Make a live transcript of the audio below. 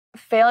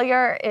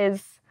failure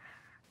is,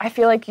 I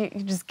feel like you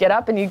just get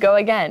up and you go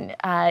again.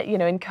 You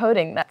know, in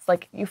coding, that's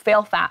like you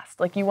fail fast.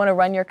 Like you want to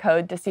run your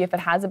code to see if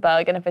it has a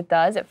bug, and if it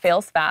does, it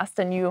fails fast,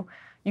 and you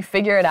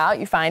figure it out,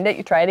 you find it,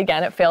 you try it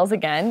again, it fails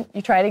again,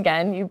 you try it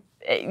again,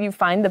 you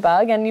find the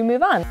bug, and you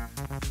move on.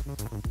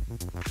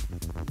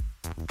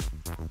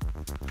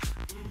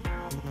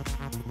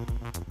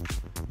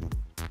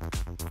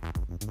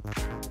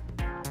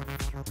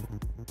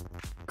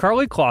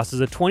 Karlie Kloss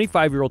is a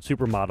 25-year-old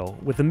supermodel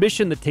with a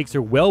mission that takes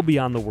her well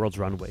beyond the world's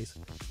runways.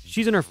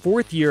 She's in her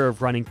 4th year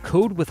of running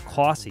Code with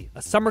Klossie,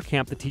 a summer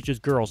camp that teaches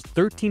girls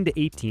 13 to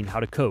 18 how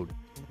to code.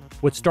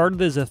 What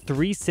started as a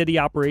 3-city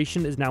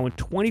operation is now in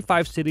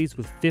 25 cities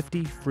with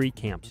 50 free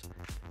camps.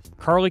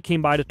 Karlie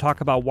came by to talk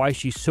about why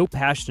she's so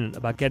passionate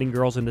about getting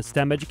girls into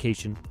STEM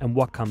education and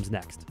what comes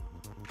next.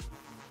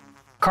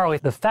 Karlie,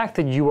 the fact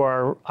that you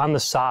are on the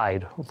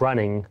side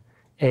running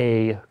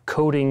a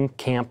coding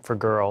camp for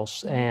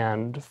girls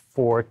and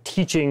for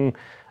teaching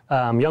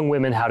young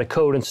women how to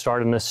code and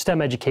start in a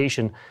STEM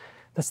education,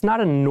 that's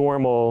not a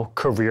normal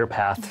career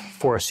path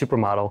for a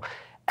supermodel.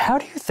 How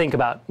do you think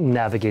about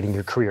navigating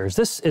your career? Is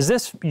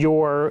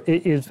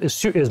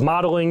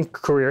modeling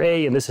career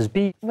A and this is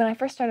B? When I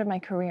first started my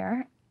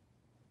career,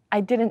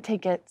 I didn't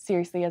take it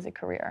seriously as a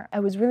career.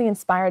 I was really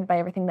inspired by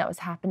everything that was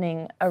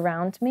happening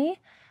around me,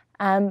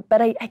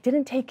 but I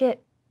didn't take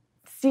it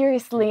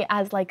seriously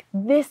as like,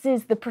 this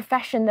is the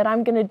profession that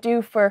I'm going to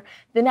do for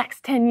the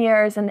next 10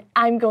 years, and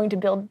I'm going to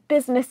build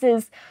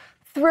businesses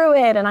through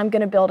it, and I'm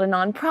going to build a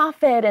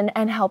nonprofit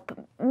and help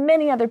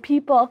many other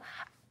people.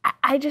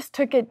 I just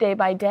took it day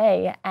by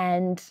day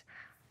and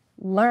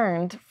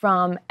learned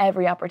from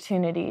every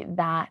opportunity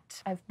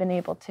that I've been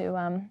able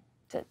to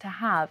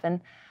have.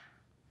 And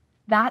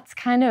that's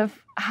kind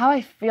of how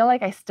I feel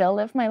like I still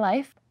live my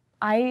life.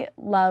 I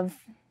love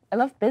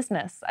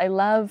business. I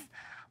love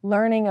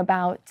learning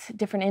about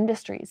different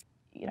industries.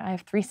 You know, I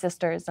have 3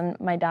 sisters, and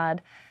my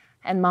dad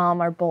and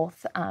mom are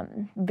both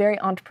very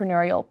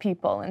entrepreneurial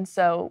people. And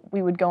so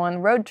we would go on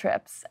road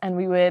trips, and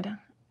we would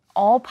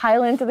all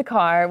pile into the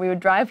car. We would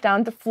drive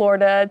down to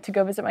Florida to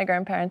go visit my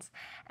grandparents,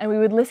 and we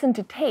would listen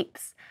to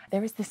tapes.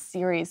 There was this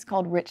series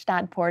called Rich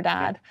Dad, Poor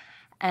Dad,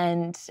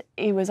 and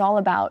it was all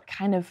about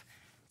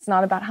it's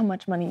not about how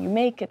much money you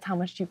make, it's how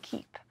much you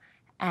keep.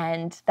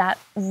 And that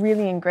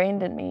really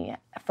ingrained in me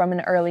from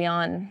an early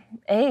on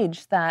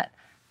age that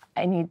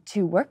I need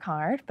to work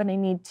hard, but I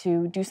need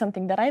to do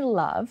something that I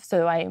love,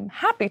 so I'm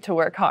happy to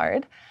work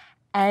hard,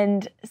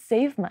 and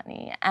save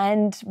money,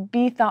 and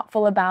be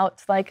thoughtful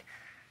about like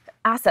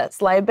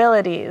assets,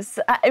 liabilities.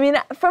 I mean,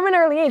 from an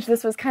early age,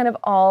 this was kind of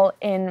all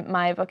in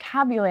my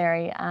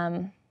vocabulary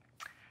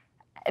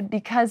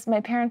because my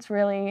parents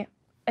really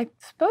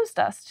exposed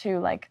us to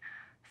like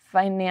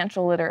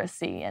financial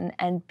literacy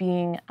and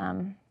being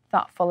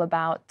thoughtful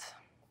about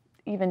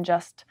even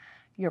just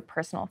your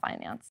personal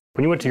finance.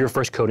 When you went to your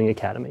first coding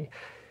academy,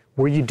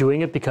 were you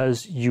doing it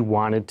because you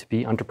wanted to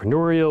be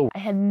entrepreneurial? I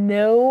had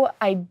no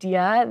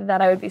idea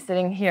that I would be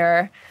sitting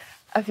here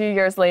a few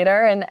years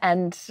later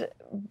and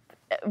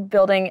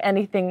building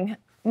anything.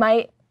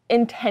 My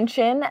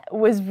intention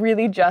was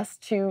really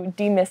just to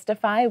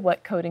demystify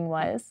what coding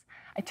was.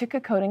 I took a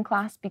coding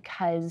class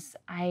because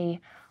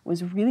I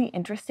was really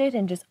interested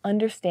in just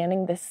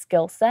understanding this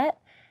skill set,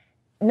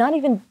 not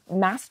even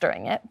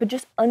mastering it, but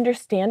just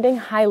understanding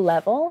high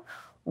level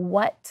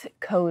what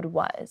code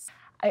was.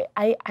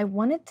 I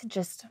wanted to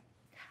just,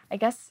 I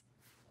guess,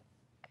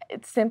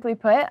 simply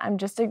put, I'm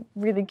just a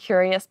really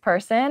curious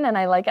person, and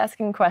I like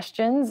asking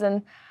questions,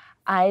 and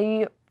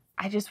I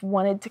just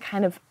wanted to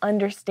kind of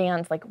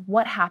understand like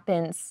what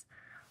happens,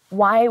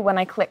 why when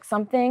I click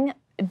something,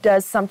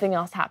 does something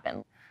else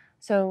happen?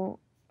 So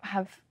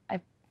I've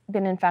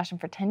been in fashion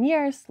for 10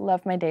 years,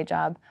 love my day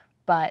job,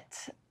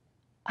 but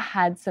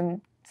had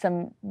some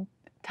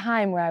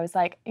time where I was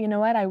like, you know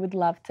what, I would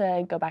love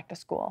to go back to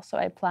school. So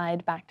I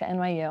applied back to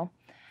NYU,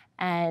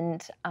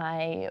 and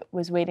I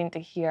was waiting to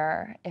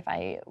hear if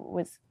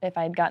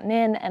I'd gotten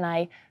in, and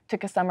I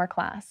took a summer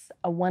class,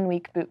 a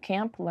 1-week boot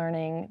camp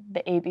learning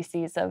the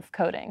ABCs of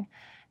coding.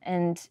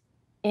 And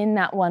in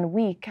that 1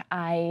 week,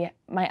 my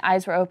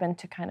eyes were open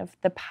to kind of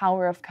the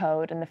power of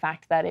code and the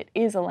fact that it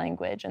is a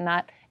language and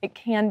that it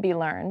can be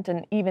learned,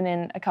 and even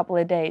in a couple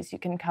of days you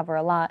can cover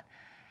a lot.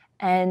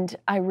 And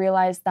I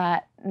realized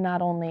that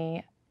not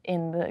only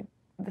in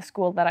the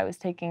school that I was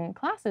taking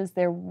classes,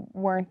 there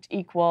weren't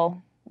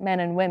equal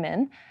men and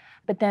women,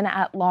 but then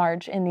at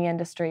large in the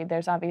industry,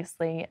 there's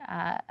obviously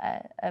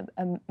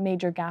a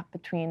major gap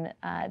between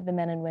the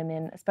men and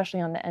women,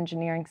 especially on the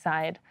engineering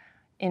side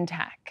in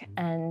tech.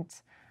 And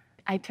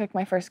I took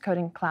my first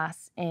coding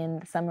class in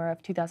the summer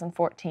of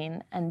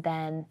 2014, and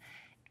then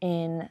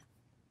in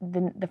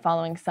the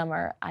following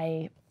summer,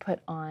 I put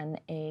on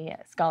a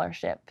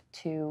scholarship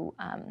to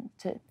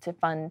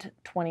fund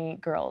 20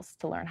 girls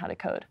to learn how to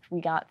code. We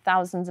got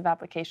thousands of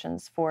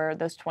applications for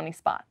those 20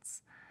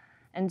 spots.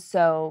 And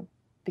so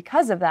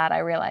because of that, I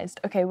realized,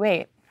 okay,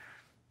 wait,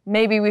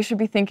 maybe we should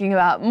be thinking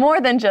about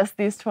more than just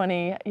these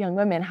 20 young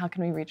women. How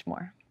can we reach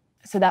more?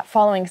 So that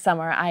following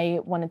summer, I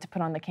wanted to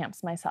put on the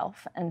camps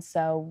myself. And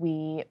so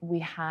we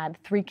had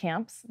 3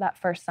 camps that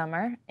first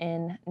summer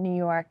in New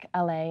York,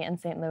 LA, and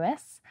St.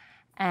 Louis.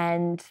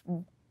 And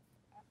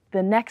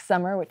the next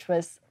summer, which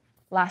was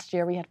last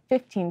year, we had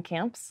 15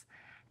 camps.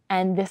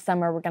 And this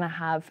summer, we're going to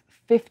have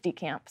 50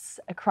 camps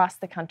across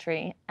the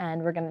country,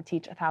 and we're going to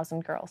teach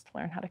 1,000 girls to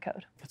learn how to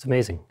code. That's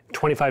amazing.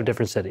 25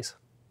 different cities.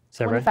 Is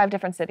that right? 25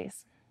 different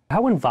cities.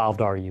 How involved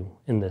are you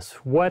in this?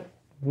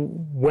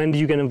 When do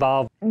you get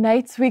involved?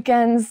 Nights,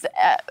 weekends,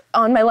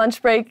 on my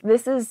lunch break.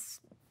 This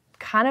is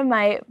kind of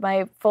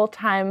my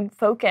full-time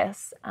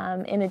focus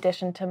in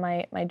addition to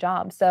my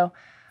job. So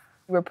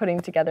we're putting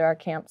together our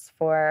camps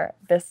for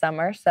this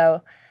summer.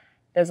 So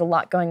there's a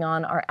lot going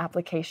on. Our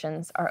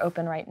applications are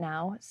open right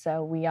now.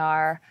 So we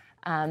are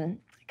kind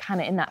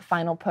of in that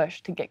final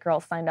push to get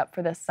girls signed up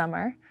for this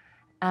summer.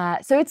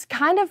 So it's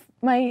kind of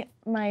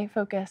my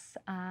focus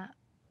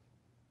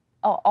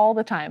all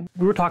the time.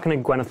 We were talking to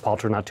Gwyneth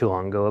Paltrow not too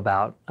long ago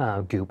about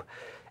Goop.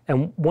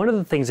 And one of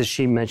the things that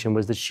she mentioned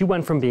was that she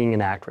went from being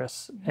an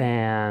actress,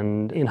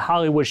 and in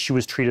Hollywood she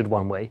was treated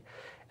one way.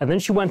 And then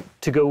she went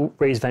to go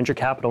raise venture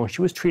capital, and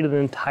she was treated an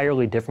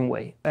entirely different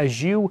way.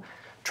 As you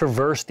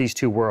traverse these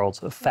two worlds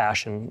of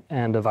fashion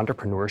and of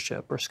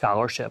entrepreneurship or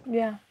scholarship,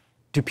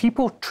 do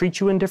people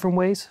treat you in different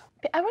ways?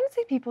 I wouldn't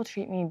say people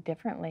treat me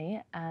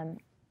differently.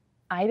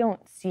 I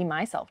don't see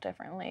myself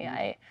differently.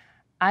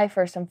 I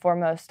first and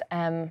foremost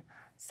am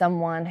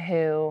someone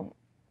who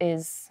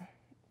is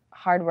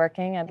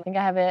hardworking. I think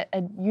I have a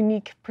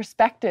unique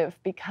perspective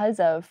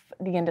because of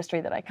the industry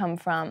that I come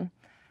from.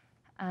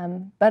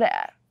 But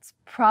it's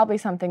probably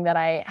something that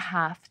I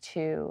have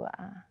to,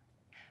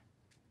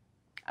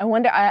 I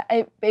wonder,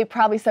 it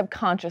probably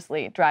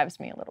subconsciously drives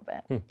me a little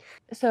bit.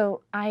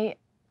 So I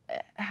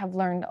have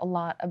learned a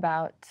lot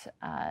about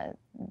the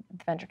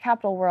venture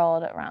capital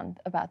world,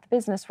 about the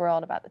business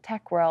world, about the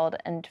tech world,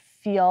 and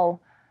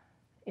feel,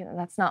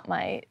 that's not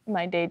my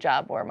day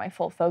job or my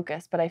full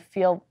focus, but I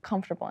feel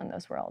comfortable in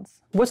those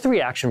worlds. What's the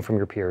reaction from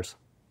your peers?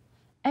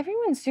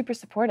 Everyone's super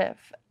supportive.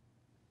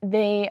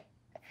 And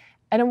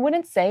I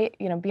wouldn't say,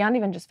 beyond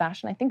even just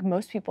fashion, I think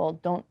most people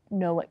don't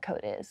know what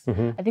code is.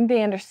 I think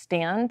they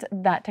understand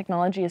that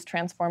technology is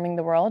transforming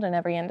the world in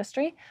every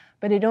industry,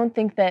 but I don't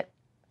think that,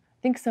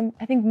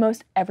 I think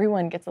most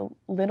everyone gets a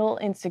little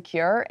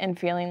insecure and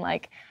feeling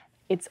like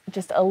it's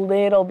just a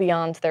little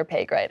beyond their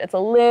pay grade. It's a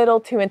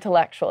little too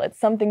intellectual. It's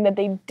something that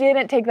they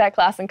didn't take that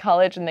class in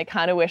college and they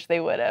kind of wish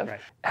they would have. Right.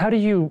 How do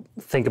you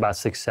think about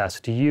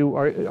success?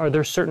 Are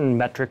there certain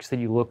metrics that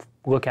you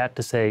look at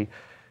to say,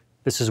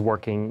 this is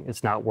working,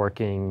 it's not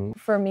working?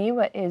 For me,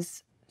 what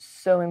is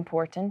so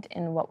important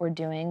in what we're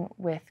doing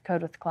with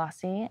Code with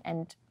Kloss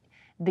and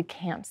the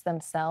camps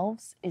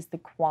themselves is the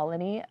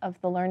quality of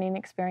the learning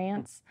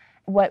experience.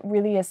 What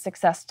really is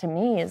success to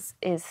me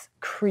is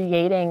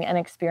creating an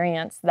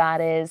experience that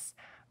is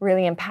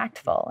really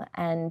impactful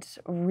and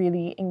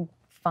really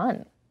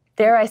fun.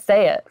 Dare I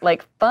say it,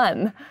 like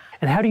fun.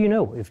 And how do you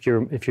know if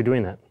you're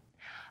doing that?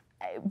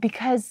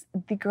 Because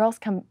the girls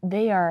come,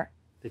 they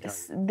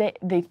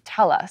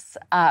tell us,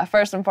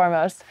 first and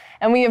foremost.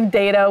 And we have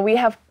data, we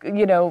have,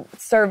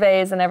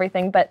 surveys and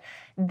everything, but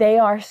they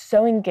are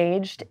so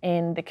engaged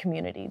in the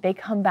community. They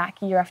come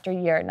back year after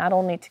year, not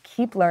only to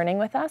keep learning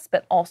with us,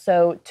 but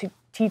also to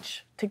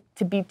teach,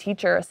 to be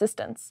teacher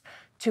assistants,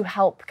 to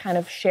help kind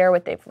of share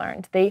what they've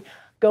learned. They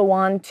go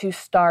on to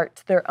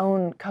start their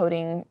own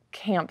coding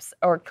camps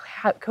or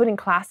coding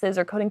classes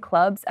or coding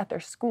clubs at their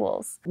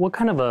schools. What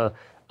kind of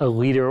a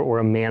leader or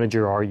a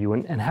manager are you,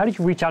 and how do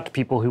you reach out to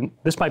people who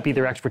this might be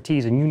their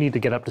expertise and you need to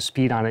get up to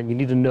speed on it? You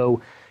need to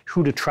know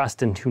who to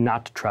trust and who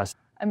not to trust.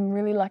 I'm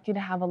really lucky to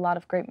have a lot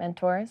of great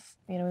mentors.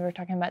 We were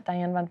talking about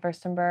Diane von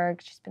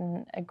Furstenberg. She's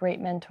been a great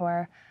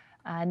mentor.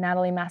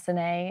 Natalie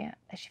Massenet,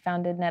 she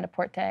founded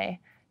Net-a-Porter.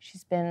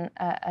 She's been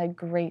a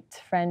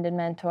great friend and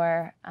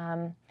mentor.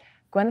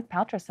 Gwyneth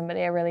Paltrow,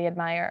 somebody I really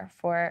admire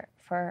for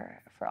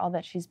all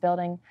that she's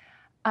building.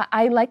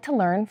 I like to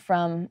learn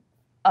from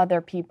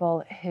other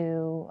people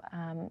who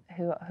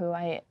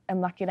I am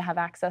lucky to have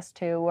access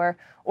to,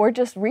 or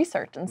just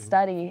research and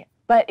study.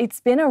 But it's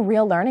been a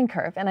real learning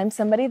curve, and I'm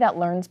somebody that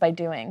learns by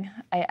doing.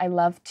 I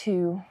love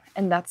to,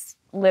 and that's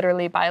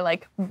literally by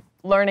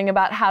learning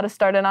about how to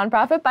start a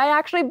nonprofit by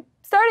actually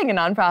starting a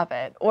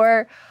nonprofit,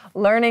 or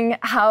learning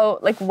how,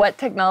 what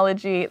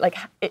technology,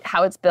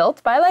 how it's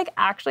built by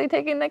actually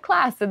taking the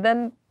class. And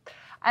then,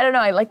 I don't know,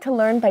 I like to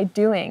learn by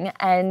doing.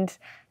 And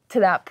to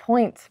that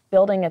point,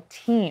 building a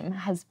team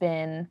has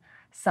been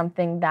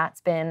something that's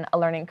been a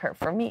learning curve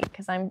for me,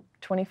 because I'm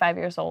 25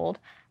 years old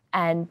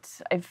and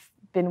I've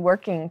been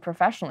working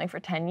professionally for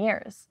 10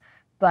 years.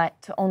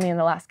 But only in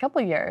the last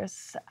couple of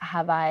years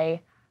have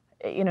I,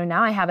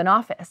 now I have an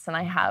office and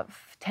I have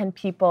 10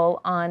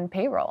 people on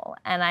payroll,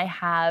 and I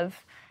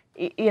have,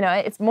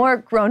 it's more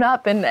grown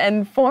up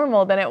and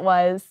formal than it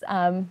was,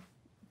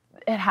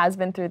 it has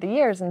been through the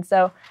years. And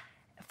so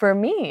for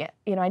me,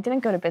 I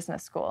didn't go to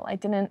business school. I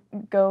don't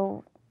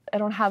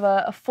have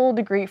a full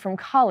degree from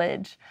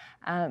college,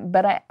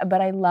 but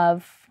I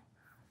love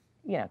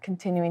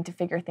continuing to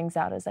figure things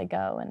out as I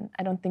go. And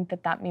I don't think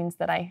that means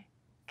that I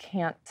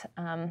can't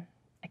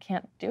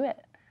do it.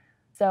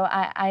 So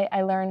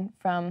I learn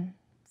from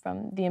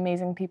the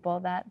amazing people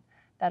that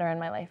are in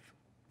my life.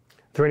 Are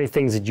there any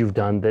things that you've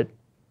done that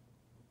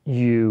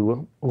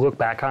you look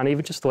back on,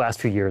 even just the last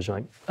few years, you're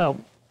like, oh,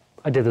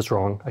 I did this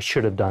wrong, I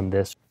should have done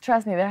this?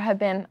 Trust me, there have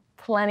been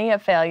plenty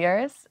of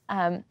failures.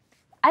 I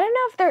don't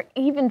know if they're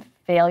even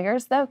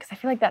failures though, because I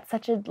feel like that's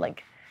such a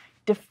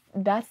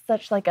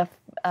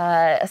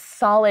a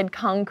solid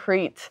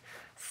concrete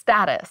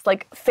status.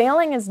 Like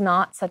failing is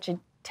not such a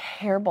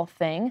terrible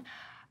thing.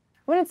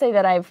 I wouldn't say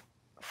that I've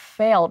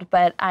failed,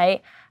 but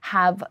I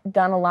have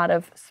done a lot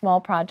of small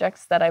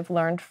projects that I've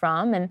learned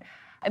from, and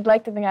I'd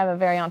like to think I have a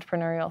very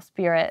entrepreneurial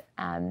spirit,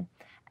 and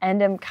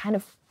am kind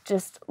of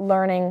just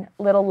learning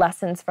little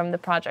lessons from the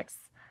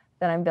projects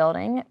that I'm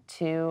building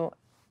to,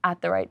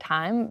 at the right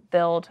time,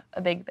 build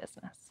a big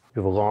business.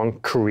 You have a long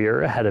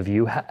career ahead of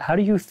you. How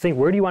do you think,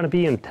 where do you want to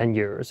be in 10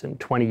 years, in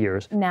 20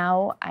 years?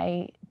 Now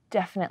I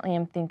definitely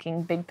am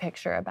thinking big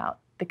picture about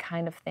the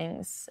kind of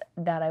things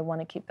that I want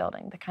to keep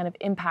building, the kind of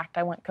impact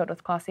I want Code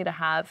with Kloss to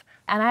have.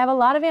 And I have a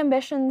lot of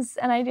ambitions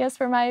and ideas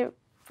for my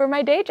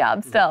day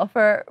job still,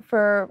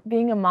 for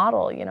being a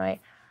model.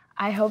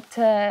 I hope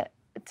to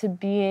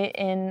be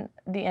in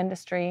the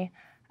industry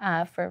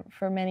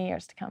for many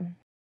years to come.